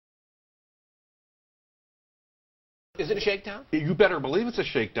Is it a shakedown? You better believe it's a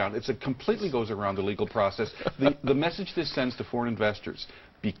shakedown. It completely goes around the legal process. The message this sends to foreign investors: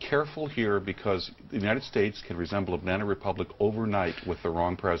 be careful here, because the United States can resemble a banana republic overnight with the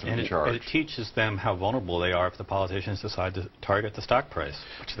wrong president in charge. And it teaches them how vulnerable they are if the politicians decide to target the stock price,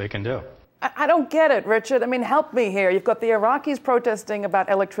 which they can do. I don't get it, Richard. I mean, help me here. You've got the Iraqis protesting about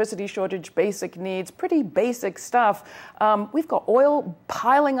electricity shortage, basic needs, pretty basic stuff. We've got oil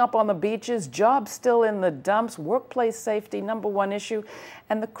piling up on the beaches, jobs still in the dumps, workplace safety, #1 issue.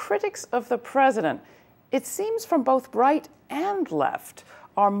 And the critics of the president, it seems from both right and left,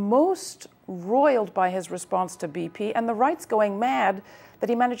 are most roiled by his response to BP, and the right's going mad that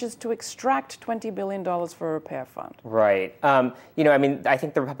he manages to extract $20 billion for a repair fund. Right. You know, I mean, I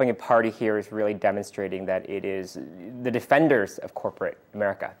think the Republican Party here is really demonstrating that it is the defenders of corporate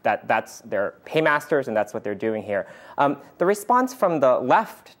America. That's their paymasters, and that's what they're doing here. The response from the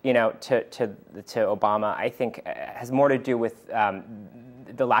left, you know, to Obama, I think, has more to do with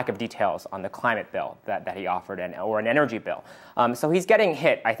the lack of details on the climate bill that he offered, or an energy bill. So he's getting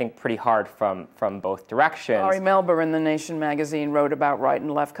hit, I think, pretty hard from both directions. Ari Melber in The Nation magazine wrote about right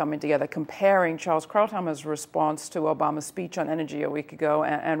and left coming together, comparing Charles Krauthammer's response to Obama's speech on energy a week ago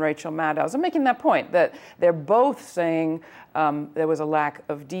and Rachel Maddow's, and making that point that they're both saying there was a lack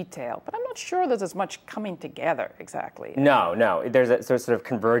of detail. But I'm not sure there's as much coming together exactly. No. There's a sort of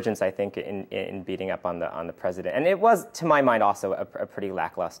convergence, I think, in beating up on the president. And it was, to my mind, also a pretty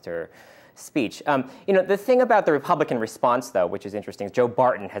lackluster speech. You know, the thing about the Republican response, though, which is interesting, is Joe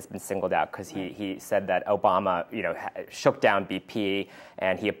Barton has been singled out because he said that Obama, you know, shook down BP,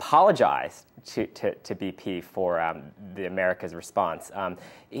 and he apologized to BP for the America's response.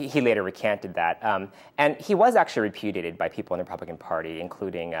 He later recanted that. And he was actually repudiated by people in the Republican Party,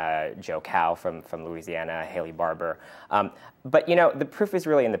 including Joe Cow from Louisiana, Haley Barbour. But, you know, the proof is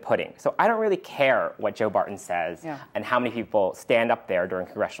really in the pudding. So I don't really care what Joe Barton says and how many people stand up there during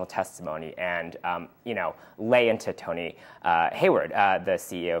congressional testimony and, you know, lay into Tony Hayward, the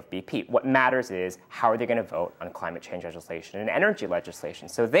CEO of BP. What matters is how are they going to vote on climate change legislation and energy legislation.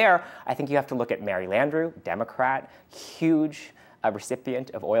 So there, I think you have to look at Mary Landrieu, Democrat, huge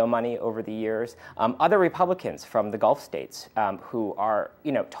recipient of oil money over the years. Other Republicans from the Gulf states who are,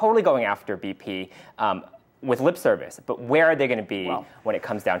 you know, totally going after BP with lip service, but where are they going to be when it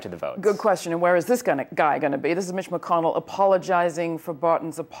comes down to the votes? Good question. And where is this guy going to be? This is Mitch McConnell apologizing for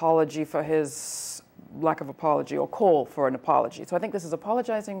Barton's apology for his lack of apology, or call for an apology. So I think this is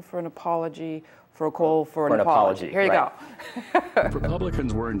apologizing for an apology for a call for an apology. Here you go. If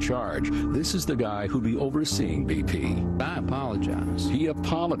Republicans were in charge, this is the guy who'd be overseeing BP. I apologize. He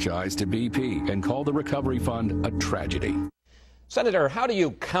apologized to BP and called the recovery fund a tragedy. Senator, how do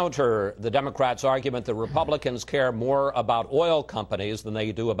you counter the Democrats' argument that Republicans care more about oil companies than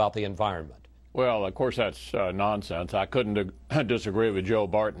they do about the environment? Well, of course, that's nonsense. I couldn't disagree with Joe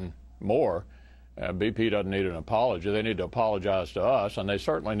Barton more. BP doesn't need an apology. They need to apologize to us, and they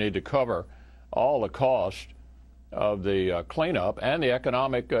certainly need to cover all the cost of the cleanup and the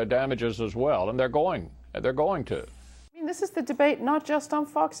economic damages as well, and they're going to. I mean, this is the debate not just on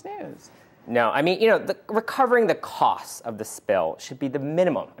Fox News. No, I mean, you know, recovering the costs of the spill should be the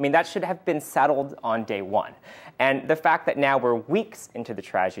minimum. I mean, that should have been settled on day one. And the fact that now we're weeks into the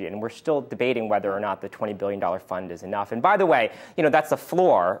tragedy and we're still debating whether or not the $20 billion fund is enough. And by the way, you know, that's a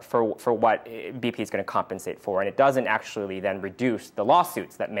floor for what BP is going to compensate for. And it doesn't actually then reduce the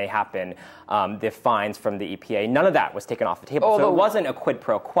lawsuits that may happen, the fines from the EPA. None of that was taken off the table. Although, so it wasn't a quid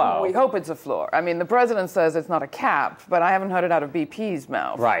pro quo. We hope it's a floor. I mean, the president says it's not a cap, but I haven't heard it out of BP's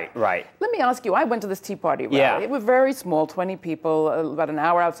mouth. Right. Let me ask you, I went to this Tea Party rally. Yeah. It was very small, 20 people, about an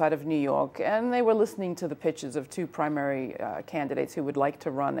hour outside of New York, and they were listening to the pitches of two primary candidates who would like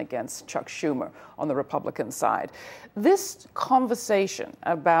to run against Chuck Schumer on the Republican side. This conversation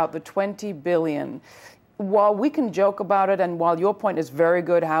about the $20 billion, while we can joke about it, and while your point is very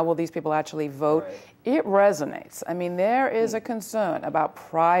good, how will these people actually vote, it resonates. I mean, there is a concern about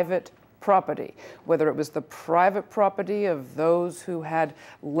private property, whether it was the private property of those who had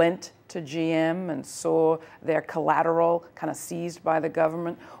lent to GM and saw their collateral kind of seized by the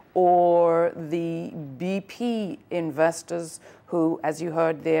government, or the BP investors who, as you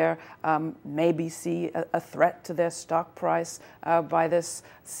heard there, maybe see a threat to their stock price by this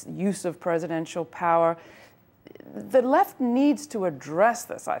use of presidential power. The left needs to address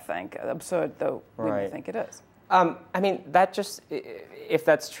this, I think, absurd though we may think it is. I mean, that just, if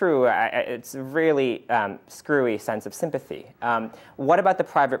that's true, it's a really screwy sense of sympathy. What about the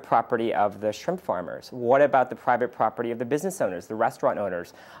private property of the shrimp farmers? What about the private property of the business owners, the restaurant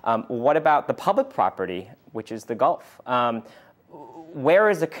owners? What about the public property, which is the Gulf? where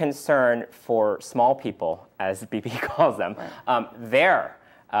is the concern for small people, as BP calls them, their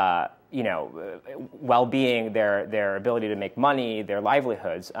well-being, their ability to make money, their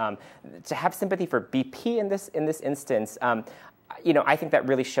livelihoods? To have sympathy for BP in this instance, I think that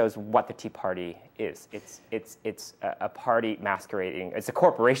really shows what the Tea Party is. It's a party masquerading. It's a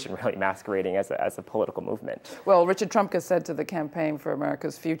corporation really masquerading as a political movement. Well, Richard Trumka said to the Campaign for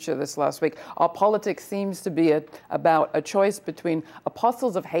America's Future this last week, our politics seems to be about a choice between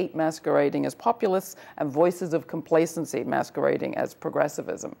apostles of hate masquerading as populists and voices of complacency masquerading as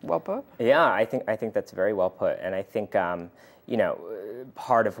progressivism. Well put? Yeah, I think that's very well put, and I think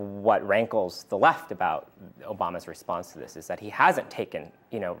part of what rankles the left about Obama's response to this is that he hasn't taken,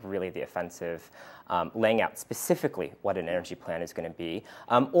 really the offensive, laying out specifically what an energy plan is going to be,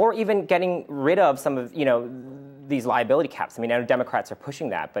 or even getting rid of some of, these liability caps. I mean, I know Democrats are pushing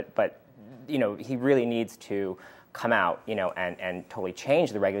that, but he really needs to come out, and totally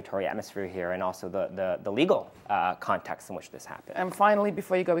change the regulatory atmosphere here, and also the legal context in which this happened. And finally,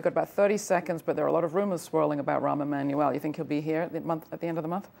 before you go, we've got about 30 seconds, but there are a lot of rumors swirling about Rahm Emanuel. You think he'll be here at the end of the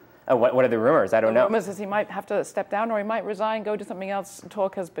month? Oh, what are the rumors? I don't know. The rumors is he might have to step down, or he might resign, go do something else.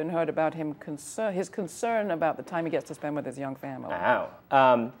 Talk has been heard about his concern about the time he gets to spend with his young family. Oh,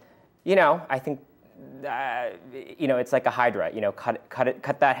 I think. It's like a hydra.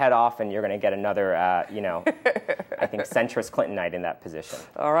 Cut that head off, and you're going to get another, I think, centrist Clintonite in that position.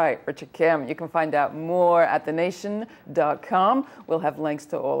 All right, Richard Kim. You can find out more at thenation.com. We'll have links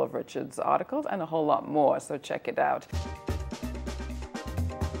to all of Richard's articles and a whole lot more, so check it out.